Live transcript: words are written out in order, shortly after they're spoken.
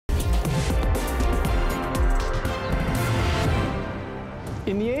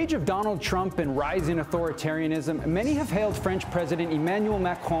In the age of Donald Trump and rising authoritarianism, many have hailed French President Emmanuel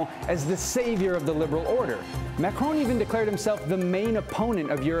Macron as the savior of the liberal order. Macron even declared himself the main opponent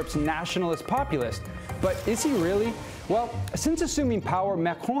of Europe's nationalist populist. But is he really? Well, since assuming power,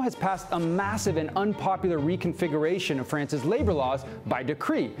 Macron has passed a massive and unpopular reconfiguration of France's labor laws by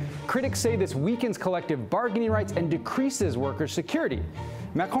decree. Critics say this weakens collective bargaining rights and decreases workers' security.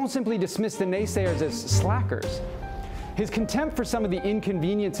 Macron simply dismissed the naysayers as slackers. His contempt for some of the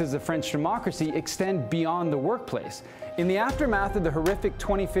inconveniences of French democracy extend beyond the workplace. In the aftermath of the horrific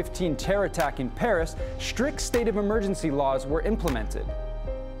 2015 terror attack in Paris, strict state of emergency laws were implemented.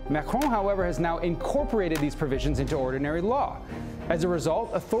 Macron, however, has now incorporated these provisions into ordinary law. As a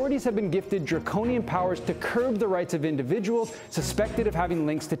result, authorities have been gifted draconian powers to curb the rights of individuals suspected of having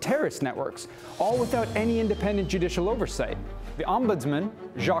links to terrorist networks, all without any independent judicial oversight. The ombudsman,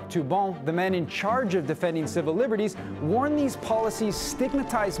 Jacques Toubon, the man in charge of defending civil liberties, warned these policies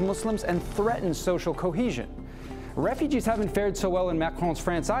stigmatize Muslims and threaten social cohesion. Refugees haven't fared so well in Macron's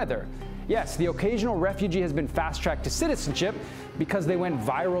France either. Yes, the occasional refugee has been fast-tracked to citizenship because they went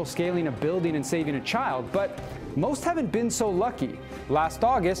viral scaling a building and saving a child, but most haven't been so lucky. Last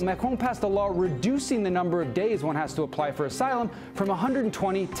August, Macron passed a law reducing the number of days one has to apply for asylum from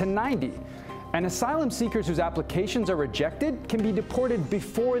 120 to 90. And asylum seekers whose applications are rejected can be deported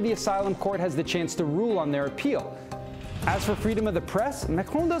before the asylum court has the chance to rule on their appeal. As for freedom of the press,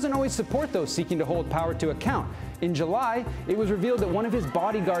 Macron doesn't always support those seeking to hold power to account. In July, it was revealed that one of his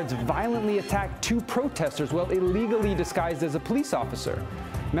bodyguards violently attacked two protesters while illegally disguised as a police officer.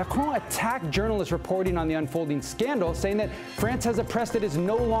 Macron attacked journalists reporting on the unfolding scandal, saying that France has a press that is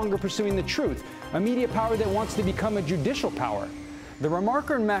no longer pursuing the truth, a media power that wants to become a judicial power. The remark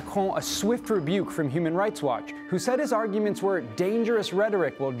earned Macron a swift rebuke from Human Rights Watch, who said his arguments were dangerous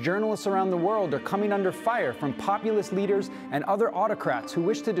rhetoric while journalists around the world are coming under fire from populist leaders and other autocrats who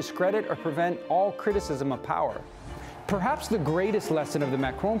wish to discredit or prevent all criticism of power. Perhaps the greatest lesson of the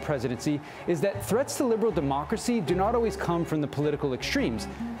Macron presidency is that threats to liberal democracy do not always come from the political extremes.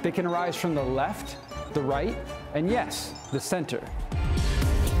 They can arise from the left, the right, and yes, the center.